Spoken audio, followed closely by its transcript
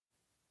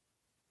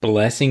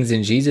Blessings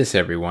in Jesus,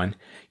 everyone.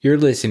 You're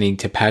listening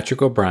to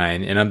Patrick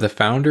O'Brien, and I'm the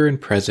founder and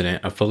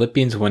president of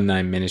Philippians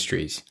 1:9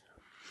 Ministries.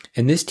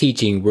 In this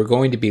teaching, we're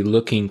going to be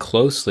looking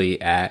closely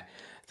at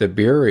the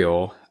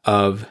burial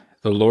of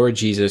the Lord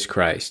Jesus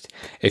Christ.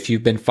 If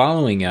you've been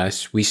following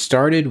us, we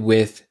started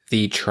with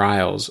the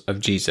trials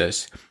of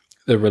Jesus,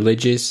 the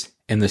religious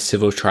and the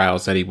civil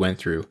trials that he went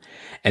through.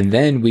 And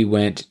then we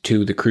went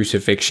to the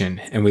crucifixion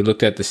and we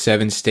looked at the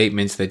 7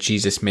 statements that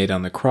Jesus made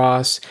on the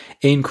cross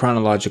in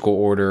chronological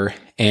order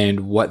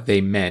and what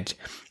they meant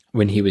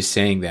when he was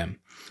saying them.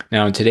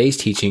 Now, in today's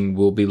teaching,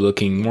 we'll be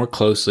looking more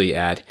closely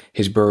at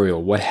his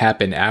burial, what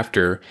happened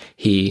after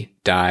he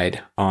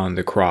died on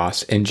the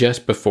cross and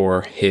just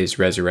before his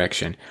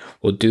resurrection.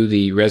 We'll do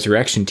the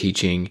resurrection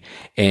teaching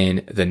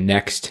in the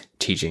next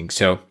teaching.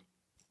 So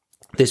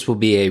this will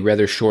be a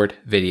rather short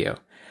video.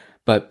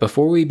 But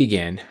before we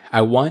begin,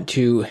 I want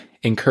to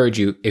encourage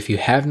you, if you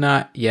have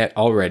not yet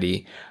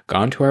already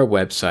gone to our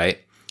website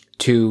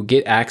to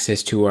get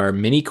access to our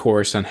mini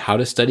course on how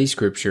to study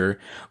scripture,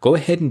 go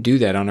ahead and do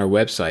that on our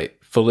website,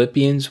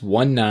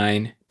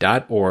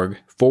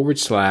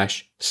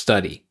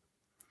 philippians19.org/study.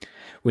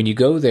 When you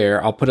go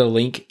there, I'll put a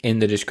link in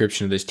the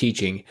description of this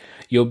teaching.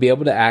 You'll be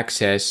able to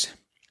access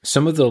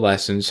some of the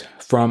lessons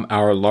from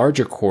our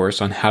larger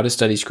course on how to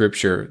study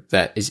scripture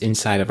that is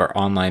inside of our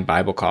online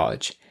Bible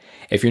college.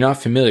 If you're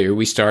not familiar,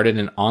 we started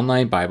an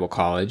online Bible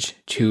college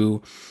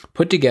to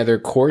put together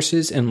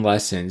courses and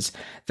lessons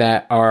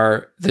that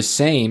are the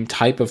same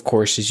type of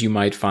courses you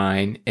might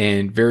find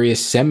in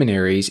various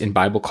seminaries and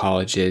Bible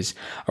colleges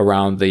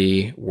around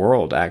the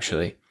world,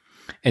 actually.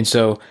 And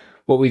so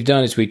what we've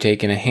done is we've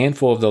taken a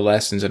handful of the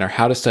lessons in our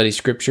How to Study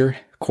Scripture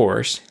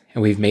course,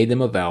 and we've made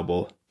them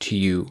available to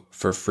you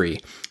for free.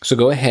 So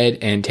go ahead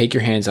and take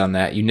your hands on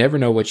that. You never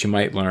know what you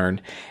might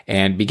learn,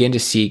 and begin to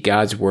see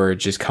God's Word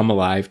just come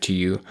alive to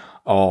you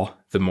all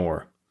the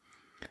more.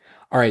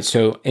 All right,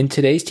 so in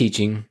today's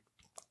teaching,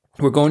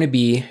 we're going to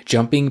be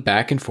jumping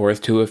back and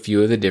forth to a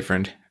few of the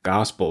different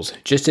Gospels,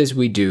 just as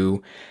we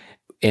do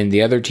in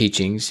the other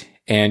teachings,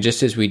 and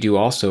just as we do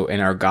also in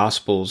our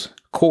Gospels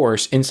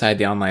course inside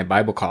the online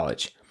Bible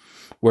college,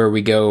 where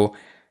we go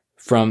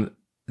from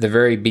the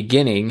very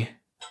beginning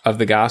of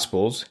the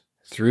Gospels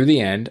through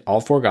the end, all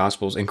 4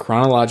 Gospels, in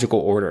chronological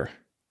order.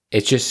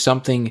 It's just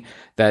something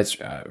that's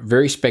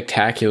very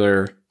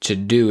spectacular to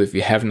do if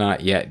you have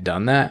not yet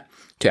done that,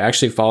 to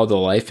actually follow the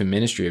life and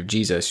ministry of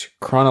Jesus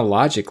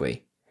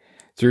chronologically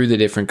through the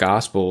different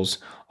Gospels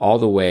all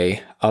the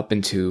way up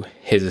into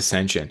his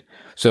ascension.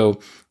 So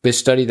this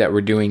study that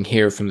we're doing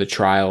here from the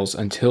trials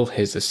until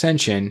his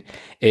ascension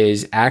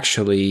is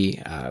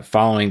actually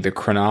following the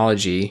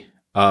chronology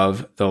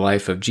of the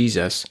life of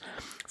Jesus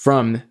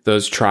from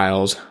those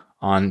trials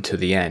on to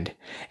the end.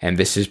 And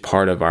this is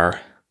part of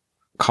our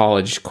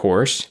college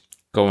course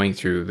going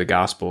through the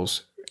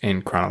Gospels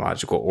in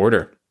chronological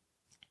order.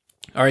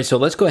 All right, so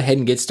let's go ahead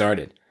and get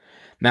started.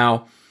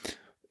 Now,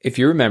 if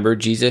you remember,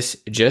 Jesus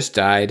just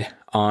died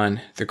on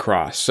the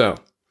cross. So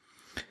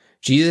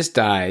Jesus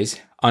dies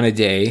on a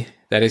day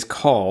that is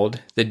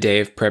called the Day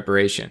of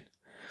Preparation.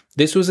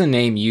 This was a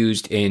name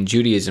used in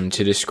Judaism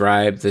to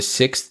describe the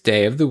 6th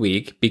day of the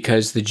week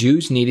because the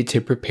Jews needed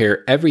to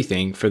prepare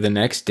everything for the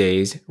next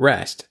day's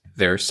rest,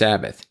 their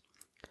Sabbath.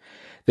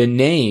 The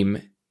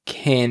name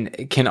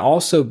can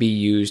also be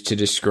used to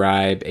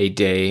describe a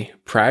day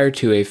prior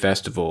to a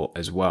festival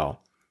as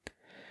well.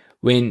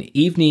 When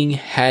evening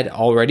had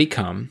already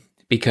come,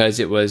 because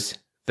it was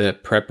the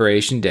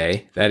preparation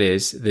day, that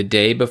is, the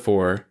day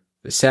before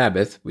the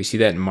Sabbath, we see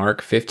that in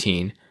Mark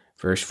 15,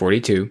 verse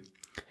 42,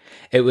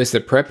 it was the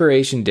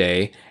preparation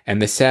day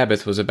and the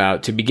Sabbath was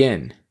about to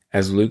begin,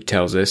 as Luke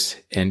tells us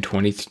in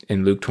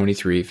Luke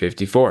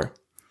 23:54.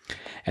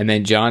 And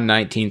then John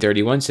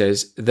 19:31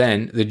 says,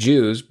 "Then the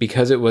Jews,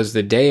 because it was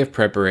the day of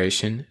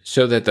preparation,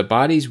 so that the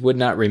bodies would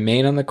not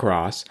remain on the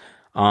cross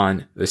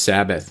on the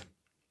Sabbath."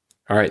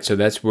 All right, so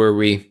that's where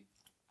we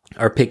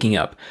are picking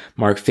up.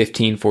 Mark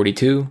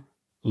 15:42,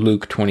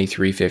 Luke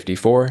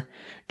 23:54,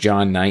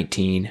 John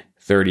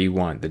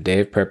 19:31, the day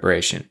of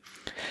preparation.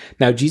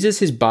 Now,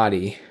 Jesus'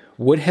 body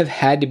would have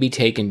had to be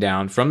taken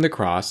down from the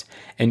cross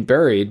and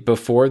buried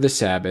before the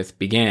Sabbath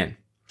began.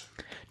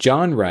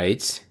 John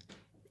writes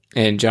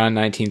in John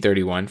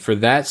 19:31, "For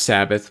that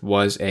Sabbath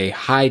was a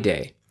high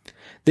day."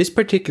 This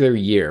particular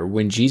year,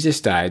 when Jesus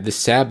died, the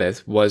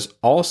Sabbath was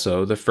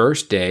also the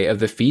first day of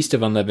the Feast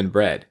of Unleavened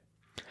Bread.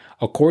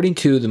 According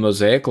to the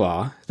Mosaic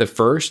Law, the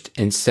 1st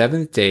and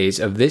 7th days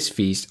of this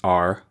feast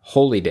are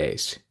holy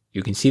days.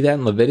 You can see that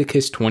in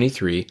Leviticus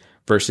 23,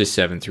 verses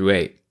 7 through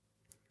 8.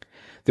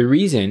 The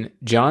reason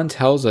John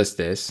tells us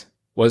this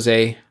was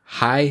a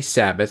high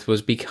Sabbath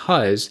was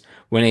because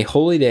when a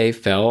holy day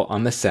fell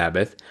on the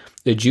Sabbath,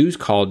 the Jews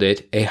called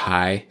it a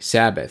high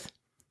Sabbath.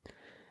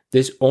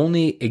 This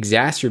only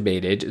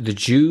exacerbated the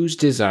Jews'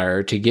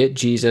 desire to get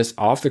Jesus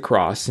off the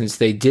cross, since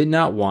they did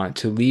not want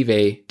to leave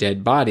a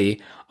dead body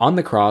on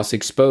the cross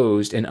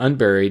exposed and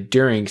unburied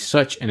during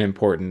such an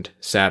important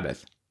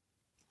Sabbath.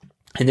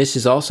 And this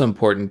is also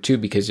important too,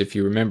 because if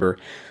you remember,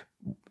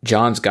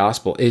 John's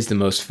gospel is the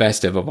most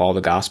festive of all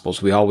the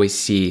gospels. We always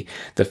see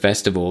the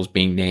festivals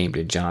being named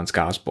in John's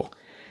gospel.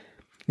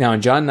 Now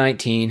in John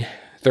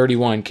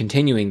 19:31,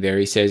 continuing there,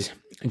 he says,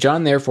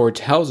 John therefore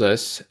tells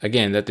us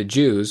again that the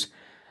Jews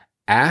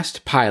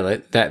asked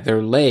Pilate that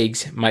their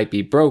legs might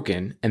be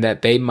broken and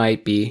that they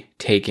might be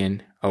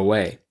taken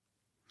away.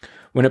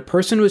 When a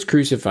person was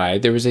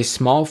crucified, there was a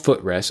small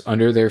footrest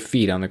under their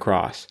feet on the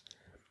cross.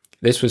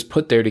 This was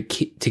put there to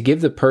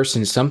give the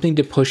person something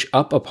to push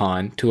up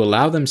upon to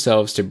allow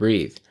themselves to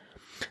breathe.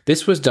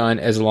 This was done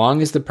as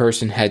long as the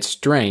person had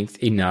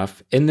strength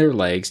enough in their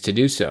legs to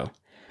do so.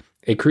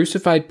 A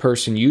crucified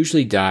person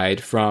usually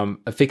died from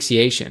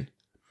asphyxiation.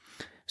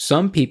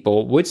 Some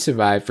people would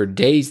survive for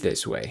days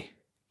this way.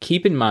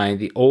 Keep in mind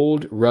the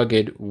old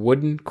rugged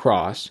wooden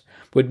cross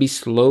would be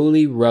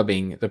slowly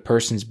rubbing the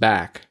person's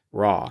back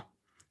raw.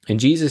 In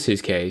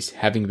Jesus' case,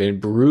 having been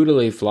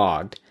brutally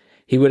flogged,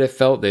 he would have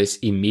felt this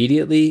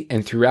immediately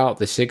and throughout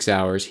the 6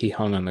 hours he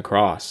hung on the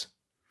cross.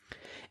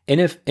 In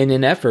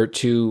an effort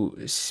to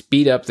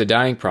speed up the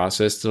dying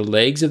process, the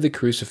legs of the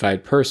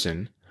crucified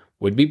person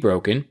would be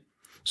broken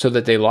so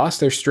that they lost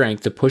their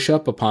strength to push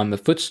up upon the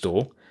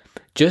footstool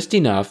just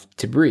enough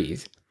to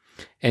breathe.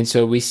 And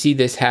so we see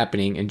this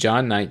happening in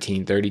John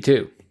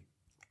 19:32.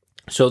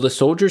 So the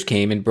soldiers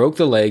came and broke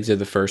the legs of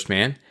the first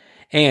man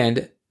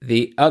and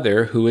the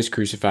other who was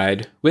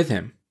crucified with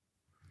him.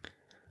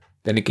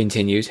 Then it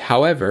continues,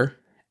 however,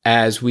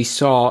 as we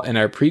saw in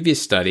our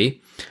previous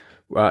study,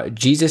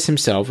 Jesus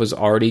himself was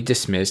already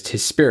dismissed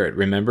his spirit.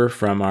 Remember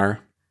from our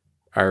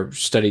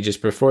study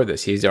just before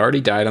this, he's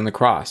already died on the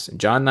cross. In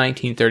John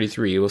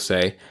 19:33 will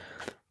say,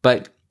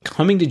 but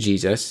coming to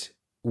Jesus,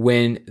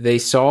 when they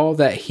saw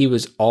that he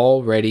was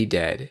already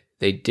dead,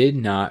 they did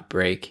not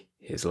break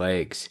his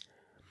legs.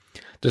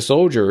 The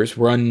soldiers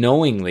were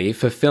unknowingly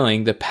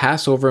fulfilling the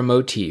Passover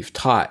motif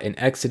taught in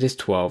Exodus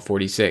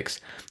 12:46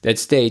 that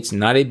states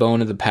not a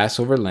bone of the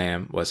Passover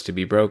lamb was to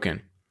be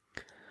broken.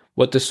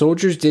 What the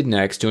soldiers did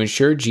next to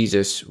ensure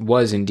Jesus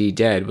was indeed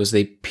dead was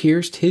they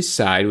pierced his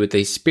side with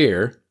a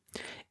spear,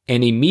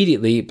 and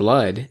immediately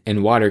blood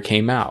and water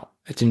came out.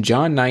 It's in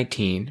John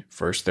 19,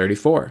 verse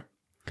 34.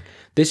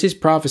 This is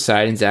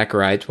prophesied in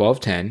Zechariah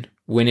 12:10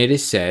 when it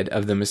is said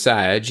of the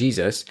Messiah,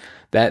 Jesus,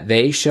 that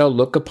they shall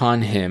look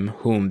upon him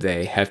whom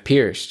they have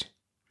pierced.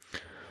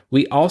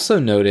 We also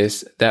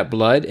notice that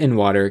blood and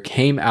water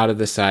came out of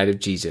the side of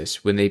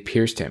Jesus when they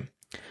pierced him.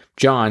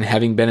 John,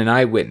 having been an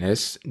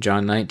eyewitness,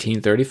 John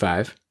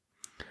 19:35,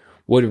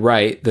 would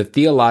write the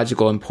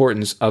theological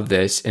importance of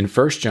this in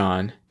 1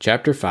 John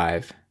chapter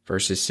 5,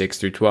 verses 6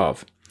 through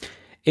 12.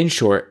 In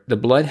short, the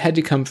blood had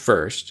to come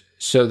first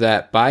so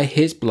that by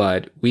his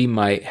blood we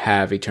might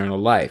have eternal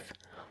life.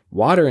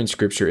 Water in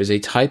Scripture is a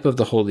type of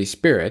the Holy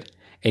Spirit,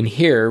 and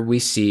here we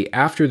see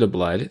after the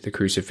blood, the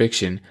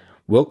crucifixion,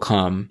 will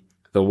come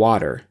the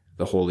water,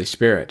 the Holy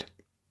Spirit.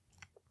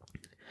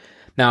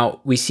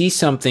 Now, we see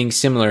something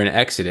similar in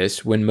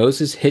Exodus when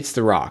Moses hits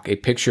the rock, a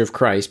picture of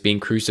Christ being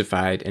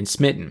crucified and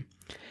smitten.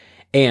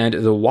 And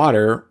the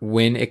water,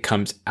 when it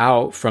comes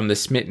out from the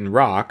smitten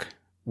rock,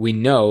 we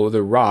know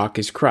the rock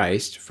is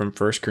Christ from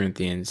 1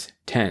 Corinthians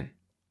 10.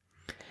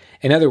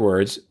 In other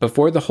words,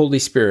 before the Holy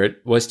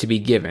Spirit was to be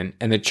given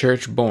and the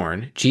church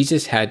born,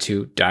 Jesus had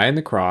to die on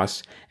the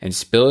cross and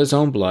spill his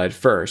own blood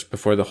first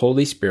before the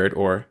Holy Spirit,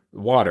 or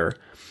water,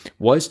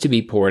 was to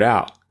be poured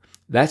out.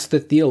 That's the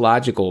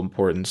theological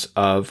importance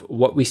of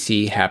what we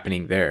see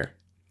happening there.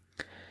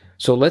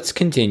 So let's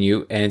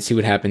continue and see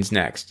what happens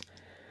next.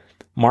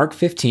 Mark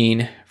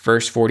 15,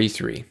 verse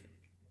 43.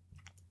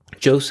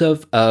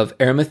 Joseph of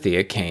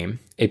Arimathea came,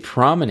 a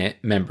prominent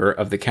member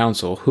of the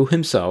council, who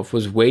himself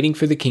was waiting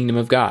for the kingdom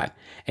of God,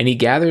 and he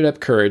gathered up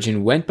courage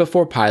and went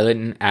before Pilate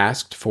and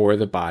asked for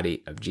the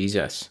body of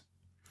Jesus.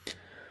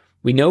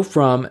 We know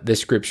from the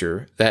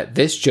scripture that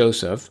this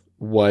Joseph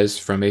was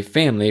from a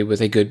family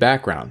with a good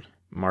background.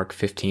 Mark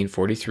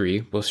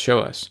 15:43 will show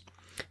us.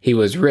 He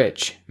was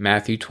rich,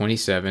 Matthew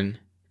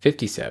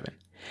 27:57,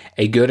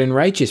 a good and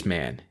righteous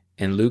man,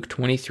 in Luke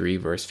 23,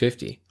 verse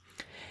 50.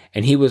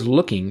 And he was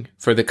looking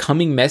for the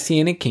coming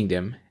messianic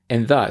kingdom,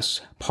 and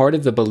thus part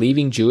of the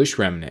believing Jewish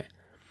remnant.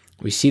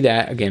 We see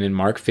that again in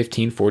Mark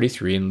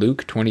 15:43 and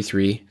Luke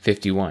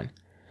 23:51.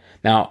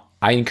 Now,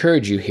 I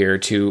encourage you here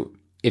to,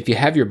 if you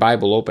have your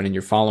Bible open and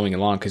you're following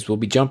along, because we'll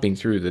be jumping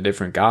through the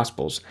different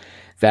Gospels,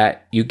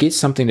 that you get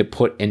something to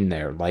put in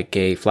there, like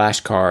a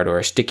flashcard or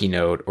a sticky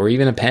note or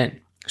even a pen,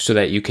 so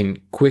that you can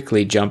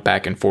quickly jump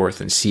back and forth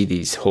and see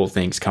these whole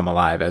things come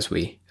alive as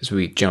we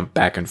jump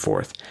back and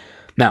forth.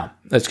 Now,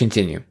 let's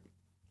continue.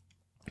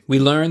 We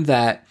learned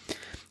that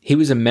he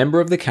was a member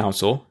of the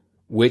council,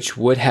 which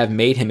would have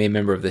made him a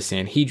member of the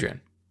Sanhedrin.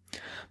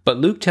 But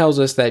Luke tells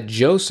us that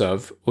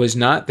Joseph was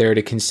not there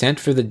to consent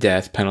for the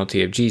death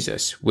penalty of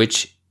Jesus,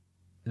 which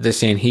the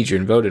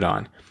Sanhedrin voted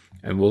on.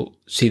 And we'll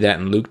see that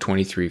in Luke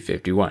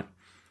 23:51.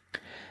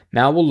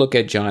 Now we'll look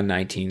at John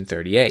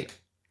 19:38.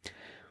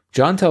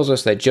 John tells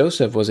us that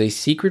Joseph was a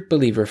secret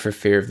believer for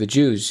fear of the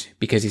Jews,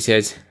 because he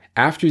says,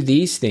 After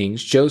these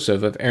things,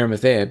 Joseph of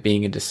Arimathea,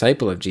 being a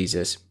disciple of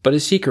Jesus, but a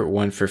secret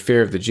one for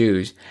fear of the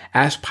Jews,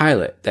 asked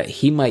Pilate that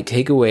he might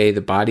take away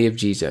the body of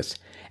Jesus,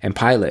 and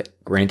Pilate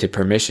granted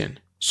permission.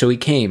 So he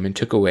came and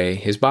took away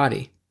his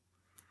body.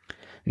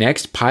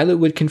 Next, Pilate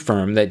would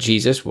confirm that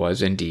Jesus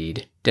was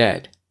indeed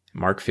dead.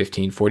 Mark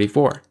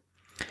 15:44.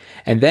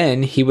 And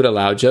then he would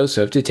allow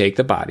Joseph to take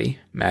the body.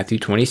 Matthew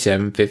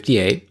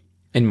 27:58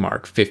 and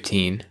Mark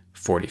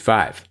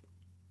 15:45.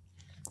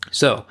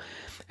 So,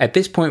 at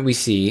this point we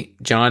see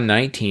John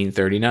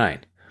 19:39.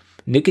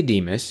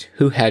 Nicodemus,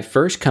 who had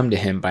first come to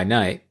him by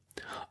night,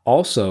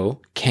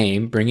 also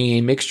came bringing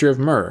a mixture of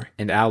myrrh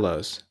and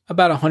aloes,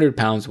 about 100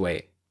 pounds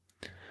weight.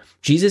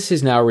 Jesus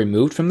is now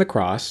removed from the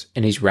cross,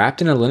 and he's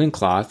wrapped in a linen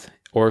cloth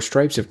or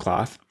stripes of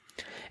cloth,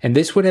 and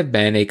this would have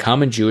been a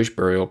common Jewish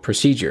burial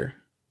procedure.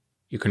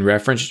 You can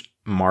reference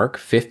Mark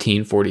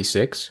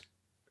 15:46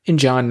 and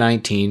John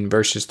 19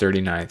 verses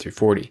 39 through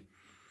 40.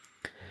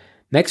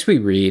 Next we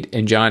read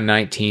in John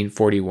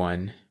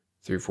 19:41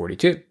 through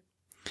 42.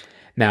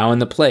 Now in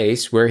the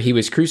place where he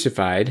was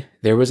crucified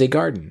there was a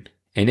garden,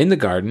 and in the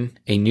garden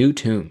a new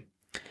tomb,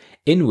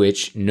 in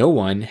which no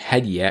one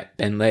had yet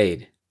been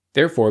laid.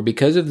 Therefore,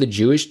 because of the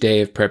Jewish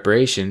day of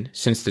preparation,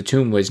 since the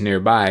tomb was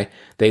nearby,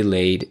 they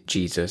laid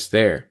Jesus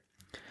there.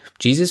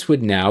 Jesus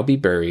would now be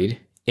buried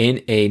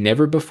in a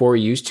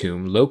never-before-used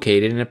tomb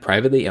located in a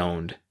privately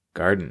owned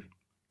garden.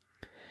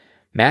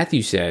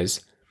 Matthew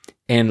says,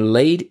 and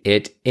laid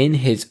it in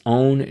his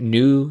own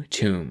new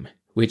tomb,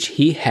 which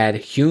he had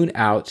hewn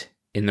out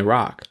in the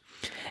rock.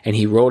 And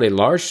he rolled a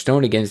large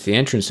stone against the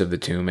entrance of the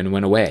tomb and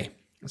went away.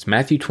 It's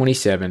Matthew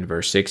 27,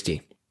 verse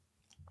 60.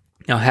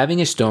 Now, having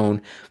a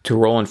stone to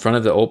roll in front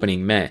of the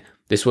opening meant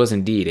this was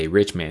indeed a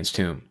rich man's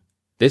tomb.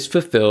 This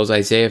fulfills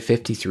Isaiah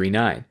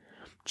 53:9.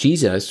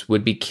 Jesus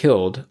would be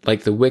killed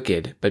like the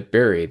wicked, but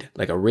buried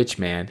like a rich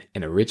man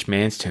in a rich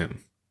man's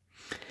tomb.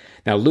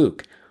 Now,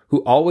 Luke,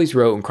 who always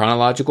wrote in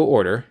chronological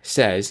order,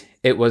 says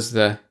it was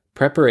the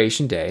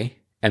preparation day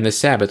and the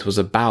Sabbath was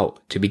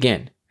about to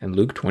begin, in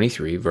Luke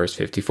 23, verse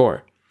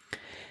 54.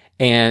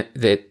 And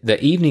that the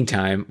evening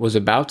time was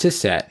about to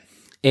set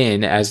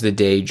in as the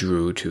day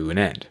drew to an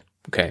end.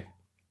 Okay.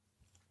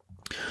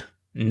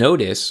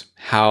 Notice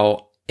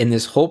how in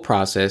this whole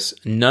process,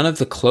 none of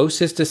the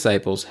closest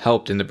disciples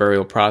helped in the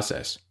burial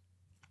process.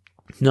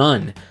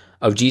 None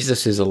of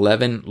Jesus'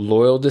 11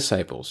 loyal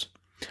disciples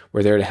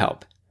were there to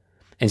help.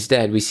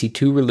 Instead, we see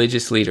two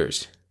religious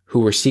leaders who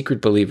were secret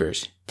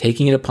believers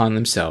taking it upon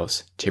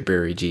themselves to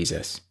bury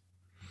Jesus.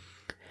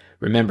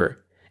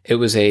 Remember, it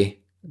was a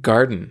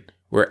garden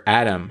where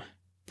Adam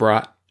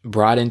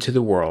brought into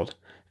the world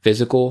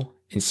physical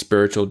and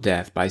spiritual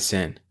death by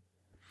sin.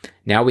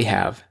 Now we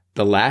have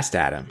the last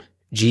Adam,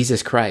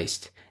 Jesus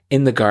Christ,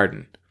 in the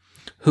garden,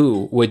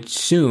 who would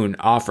soon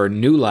offer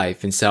new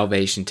life and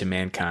salvation to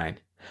mankind.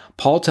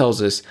 Paul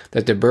tells us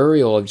that the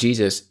burial of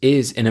Jesus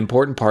is an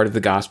important part of the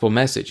gospel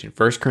message in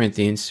 1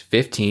 Corinthians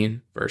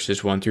 15,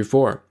 verses 1 through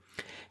 4.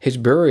 His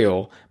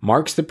burial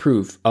marks the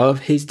proof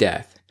of his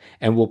death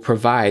and will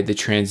provide the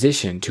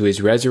transition to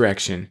his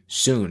resurrection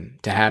soon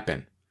to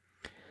happen.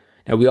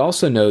 Now we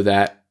also know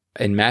that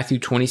in Matthew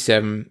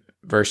 27,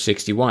 verse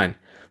 61,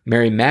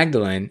 Mary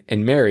Magdalene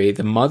and Mary,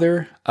 the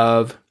mother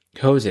of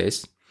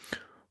Joses,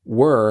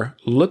 were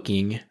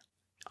looking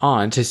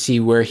on to see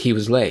where he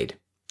was laid.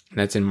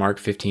 That's in Mark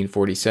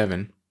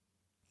 15:47.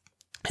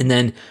 And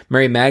then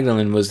Mary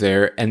Magdalene was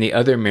there and the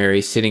other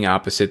Mary sitting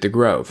opposite the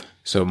grove.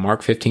 So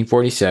Mark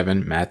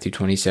 15:47, Matthew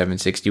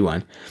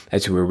 27:61.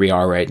 That's where we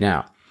are right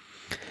now.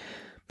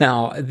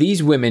 Now,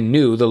 these women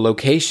knew the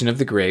location of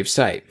the grave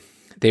site.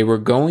 They were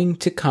going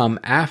to come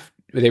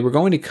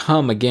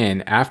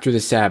again after the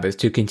Sabbath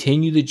to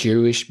continue the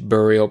Jewish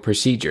burial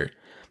procedure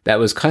that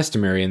was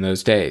customary in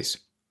those days.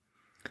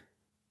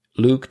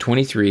 Luke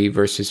 23,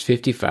 verses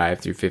 55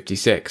 through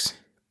 56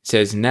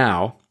 says,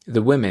 Now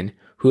the women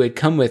who had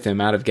come with him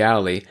out of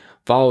Galilee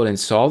followed and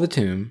saw the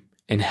tomb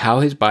and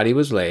how his body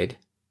was laid.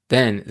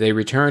 Then they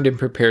returned and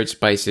prepared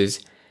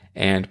spices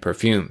and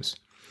perfumes.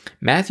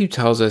 Matthew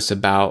tells us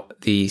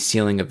about the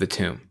sealing of the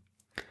tomb.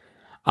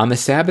 On the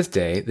Sabbath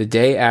day, the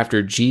day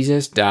after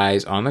Jesus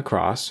dies on the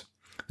cross,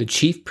 the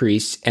chief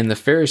priests and the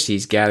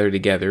Pharisees gathered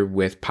together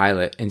with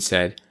Pilate and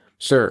said,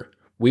 Sir,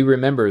 we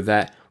remember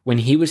that when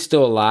he was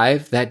still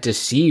alive, that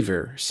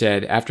deceiver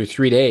said, After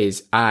 3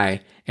 days,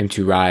 I am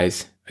to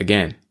rise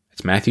again.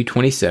 It's Matthew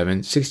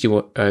 27,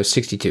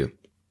 62.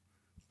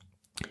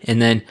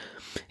 And then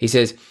he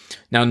says,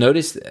 now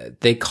notice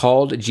they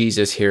called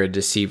Jesus here a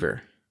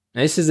deceiver.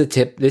 Now, this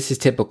is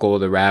typical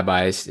of the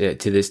rabbis to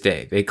this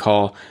day. They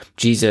call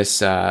Jesus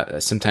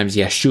sometimes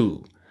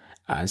Yeshu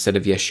instead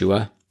of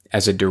Yeshua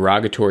as a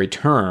derogatory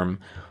term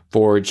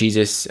for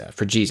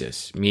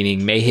Jesus,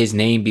 meaning may his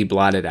name be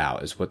blotted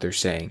out is what they're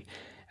saying.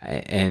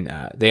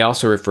 And they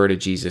also refer to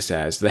Jesus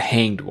as the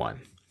hanged one.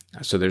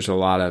 So there's a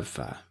lot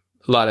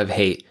of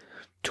hate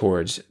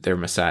towards their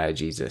Messiah,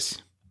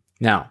 Jesus.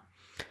 Now,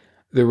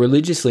 the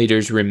religious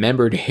leaders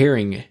remembered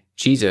hearing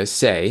Jesus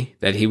say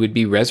that he would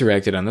be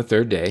resurrected on the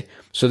third day,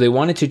 so they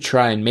wanted to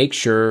try and make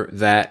sure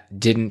that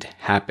didn't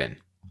happen.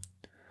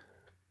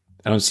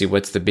 I don't see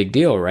what's the big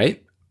deal,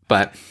 right?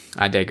 But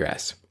I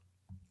digress.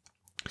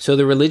 So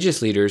the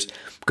religious leaders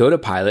go to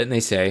Pilate and they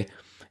say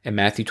in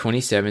Matthew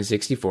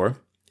 27:64,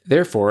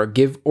 "Therefore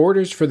give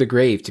orders for the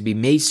grave to be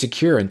made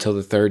secure until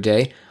the third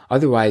day,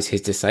 otherwise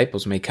his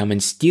disciples may come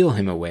and steal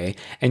him away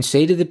and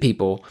say to the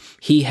people,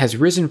 'He has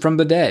risen from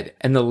the dead,'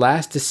 and the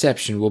last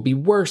deception will be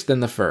worse than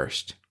the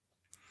first."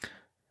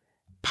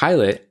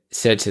 Pilate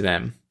said to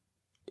them,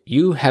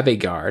 "You have a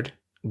guard.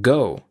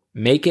 Go,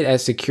 make it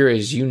as secure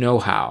as you know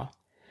how."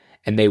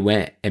 And they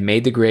went and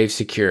made the grave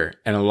secure,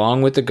 and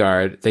along with the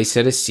guard, they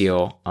set a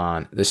seal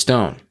on the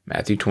stone.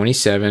 Matthew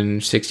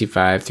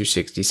 27:65 through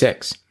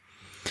 66.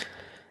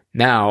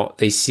 Now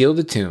they sealed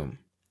the tomb,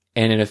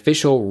 and an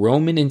official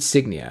Roman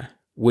insignia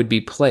would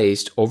be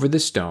placed over the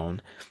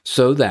stone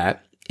so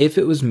that if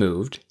it was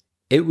moved,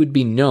 it would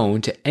be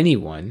known to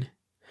anyone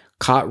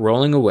caught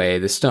rolling away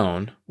the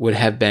stone would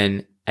have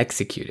been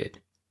executed.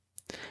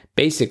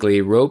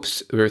 Basically,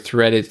 ropes were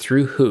threaded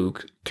through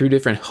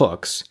different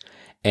hooks,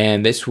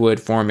 and this would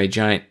form a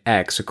giant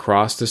X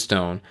across the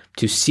stone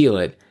to seal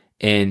it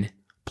in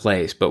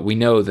place. But we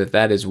know that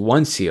that is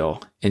one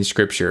seal in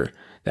Scripture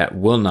that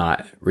will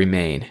not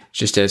remain,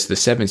 just as the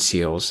 7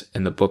 seals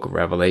in the book of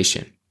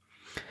Revelation.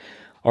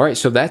 All right,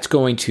 so that's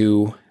going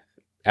to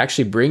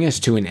actually bring us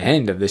to an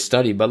end of this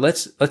study, but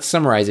let's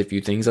summarize a few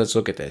things. Let's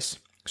look at this.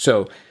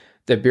 So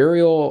the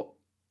burial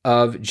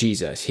of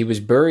Jesus, he was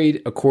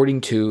buried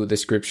according to the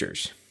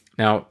Scriptures.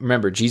 Now,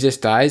 remember, Jesus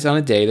dies on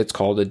a day that's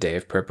called a day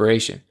of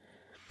preparation.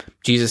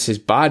 Jesus'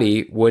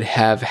 body would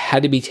have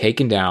had to be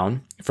taken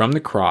down from the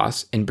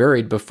cross and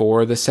buried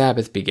before the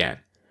Sabbath began.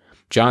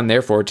 John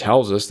therefore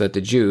tells us that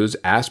the Jews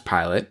asked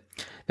Pilate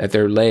that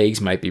their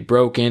legs might be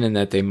broken and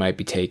that they might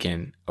be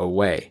taken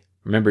away.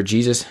 Remember,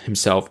 Jesus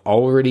himself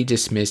already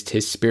dismissed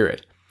his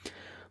spirit.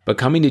 But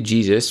coming to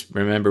Jesus,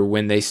 remember,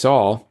 when they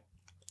saw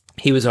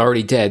he was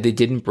already dead, they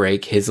didn't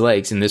break his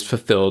legs, and this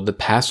fulfilled the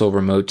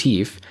Passover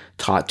motif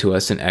taught to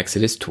us in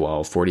Exodus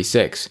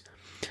 12:46.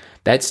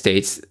 That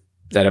states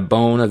that a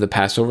bone of the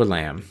Passover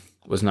lamb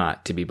was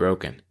not to be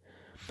broken.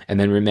 And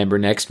then remember,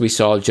 next we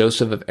saw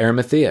Joseph of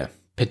Arimathea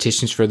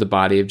petitions for the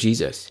body of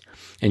Jesus.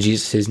 And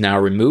Jesus is now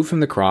removed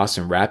from the cross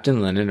and wrapped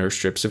in linen or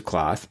strips of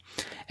cloth,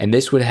 and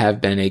this would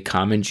have been a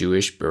common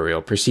Jewish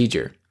burial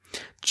procedure.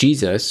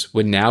 Jesus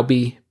would now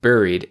be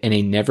buried in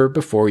a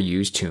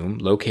never-before-used tomb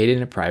located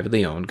in a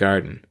privately owned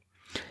garden.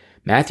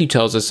 Matthew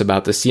tells us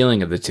about the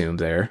sealing of the tomb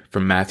there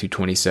from Matthew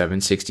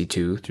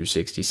 27:62 through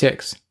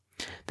 66.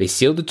 They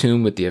sealed the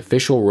tomb with the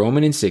official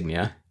Roman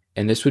insignia,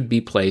 and this would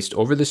be placed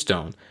over the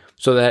stone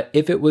so that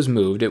if it was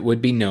moved, it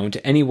would be known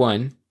to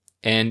anyone,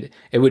 and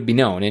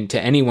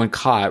to anyone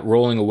caught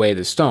rolling away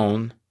the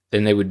stone,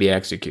 then they would be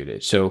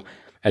executed. So,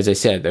 as I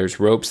said, there's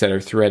ropes that are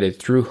threaded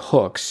through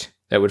hooks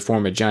that would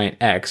form a giant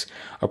X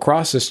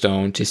across the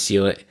stone to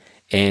seal it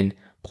in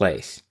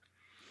place.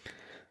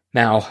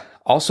 Now,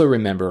 also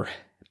remember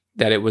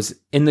that it was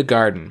in the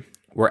garden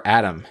where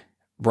Adam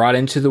brought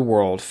into the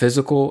world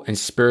physical and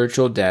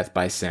spiritual death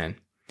by sin.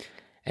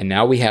 And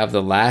now we have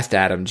the last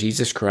Adam,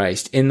 Jesus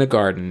Christ, in the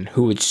garden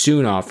who would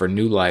soon offer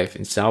new life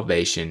and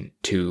salvation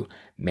to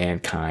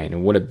mankind.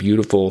 And what a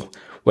beautiful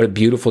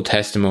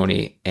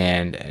testimony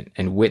and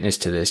witness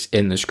to this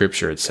in the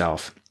Scripture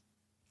itself.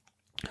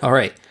 All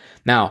right.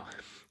 Now,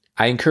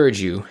 I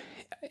encourage you,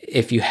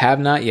 if you have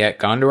not yet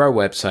gone to our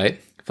website,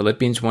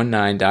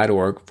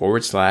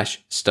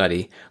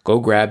 philippians19.org/study, go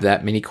grab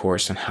that mini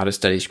course on how to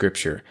study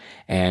Scripture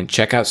and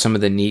check out some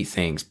of the neat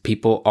things.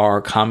 People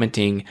are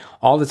commenting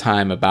all the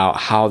time about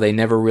how they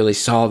never really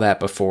saw that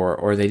before,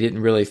 or they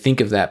didn't really think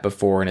of that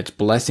before, and it's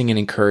blessing and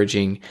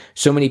encouraging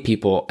so many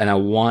people, and I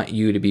want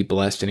you to be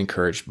blessed and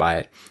encouraged by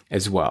it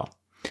as well.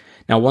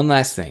 Now, one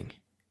last thing.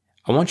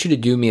 I want you to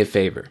do me a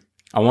favor.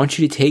 I want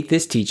you to take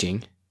this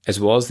teaching, as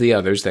well as the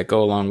others that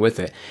go along with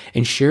it,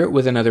 and share it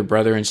with another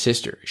brother and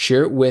sister.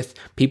 Share it with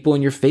people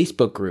in your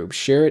Facebook group.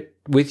 Share it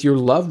with your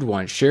loved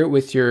ones. Share it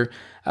with your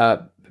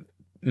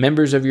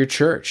members of your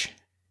church.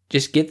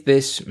 Just get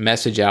this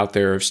message out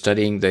there of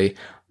studying the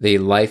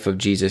life of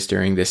Jesus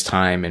during this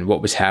time and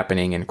what was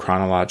happening in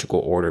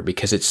chronological order,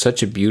 because it's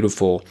such a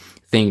beautiful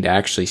thing to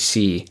actually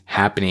see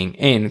happening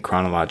in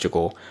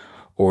chronological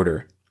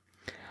order.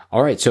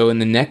 All right, so in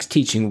the next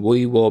teaching,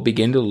 we will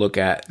begin to look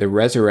at the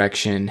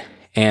resurrection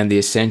and the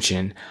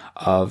ascension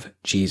of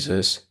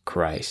Jesus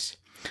Christ.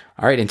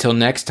 All right, until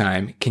next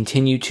time,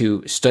 continue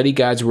to study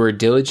God's Word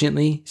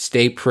diligently,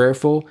 stay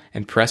prayerful,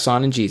 and press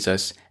on in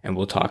Jesus, and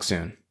we'll talk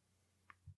soon.